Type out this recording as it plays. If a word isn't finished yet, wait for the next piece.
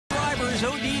drivers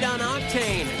OD'd on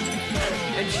octane.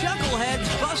 And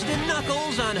chuckleheads busted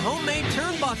knuckles on homemade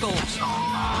turnbuckles.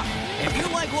 If you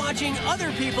like watching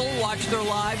other people watch their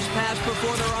lives pass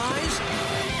before their eyes,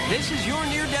 this is your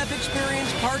near-death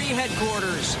experience party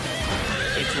headquarters.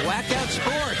 It's Whacked Out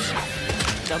Sports,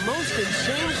 the most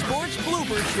insane sports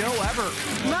blooper show ever.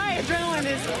 My adrenaline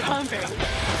is pumping.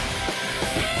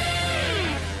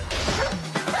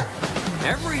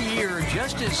 Every year,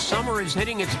 just as summer is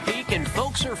hitting its peak and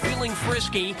folks are feeling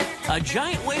frisky, a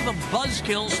giant wave of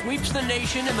buzzkill sweeps the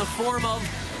nation in the form of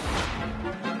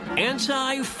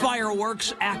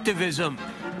anti-fireworks activism,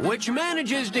 which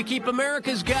manages to keep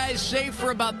America's guys safe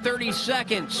for about 30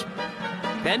 seconds.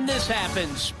 Then this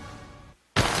happens.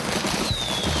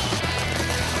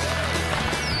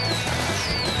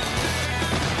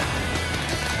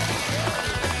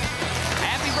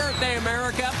 Happy birthday,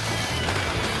 America.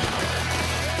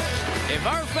 If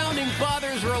our founding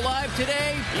fathers were alive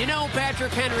today, you know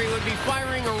Patrick Henry would be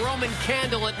firing a Roman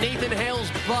candle at Nathan Hale's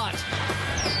butt.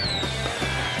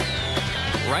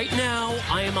 Right now,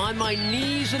 I am on my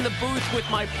knees in the booth with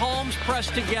my palms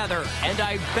pressed together, and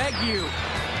I beg you,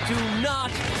 do not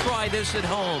try this at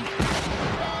home.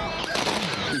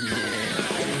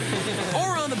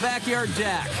 Or on the backyard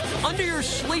deck. Under your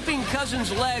sleeping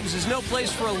cousin's legs is no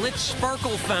place for a lit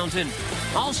sparkle fountain.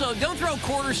 Also, don't throw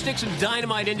quarter sticks of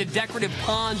dynamite into decorative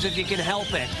ponds if you can help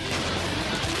it.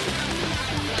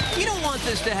 You don't want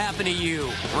this to happen to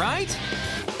you, right?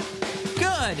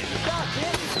 Good.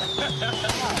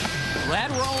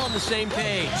 Glad we're all on the same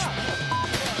page.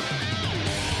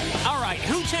 All right,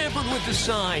 who tampered with the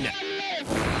sign?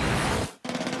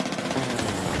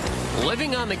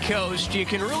 Living on the coast, you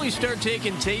can really start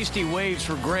taking tasty waves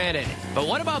for granted. But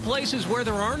what about places where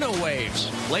there are no waves?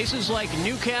 Places like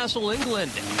Newcastle,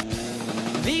 England.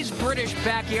 These British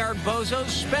backyard bozos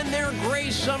spend their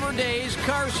gray summer days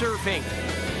car surfing.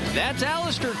 That's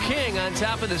Alistair King on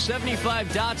top of the 75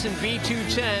 Datsun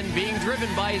B210 being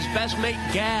driven by his best mate,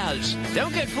 Gaz.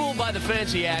 Don't get fooled by the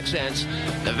fancy accents.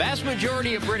 The vast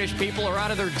majority of British people are out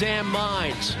of their damn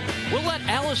minds. We'll let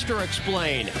Alistair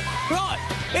explain. Right,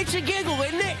 it's a giggle,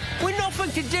 isn't it? With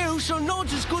nothing to do, so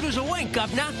nod's as good as a wink,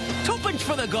 governor. Tuppence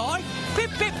for the guy.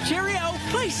 Pip, pip, cheerio.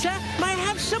 Please, sir, may I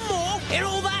have some more? And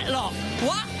all that lot.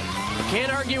 What?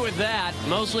 Can't argue with that,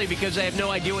 mostly because I have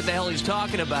no idea what the hell he's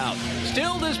talking about.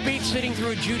 Still, this beats sitting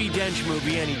through a Judi Dench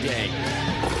movie any day.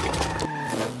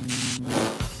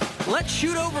 Let's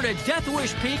shoot over to Death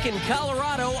Wish Peak in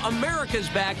Colorado, America's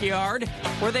backyard,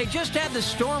 where they just had the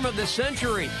storm of the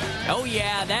century. Oh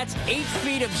yeah, that's 8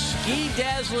 feet of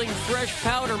ski-dazzling fresh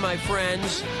powder, my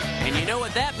friends. And you know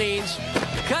what that means.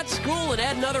 Cut school and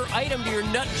add another item to your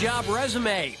nut job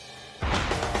resume.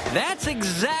 That's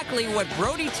exactly what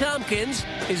Brody Tompkins,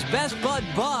 his best bud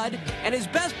Bud, and his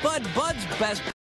best bud Bud's best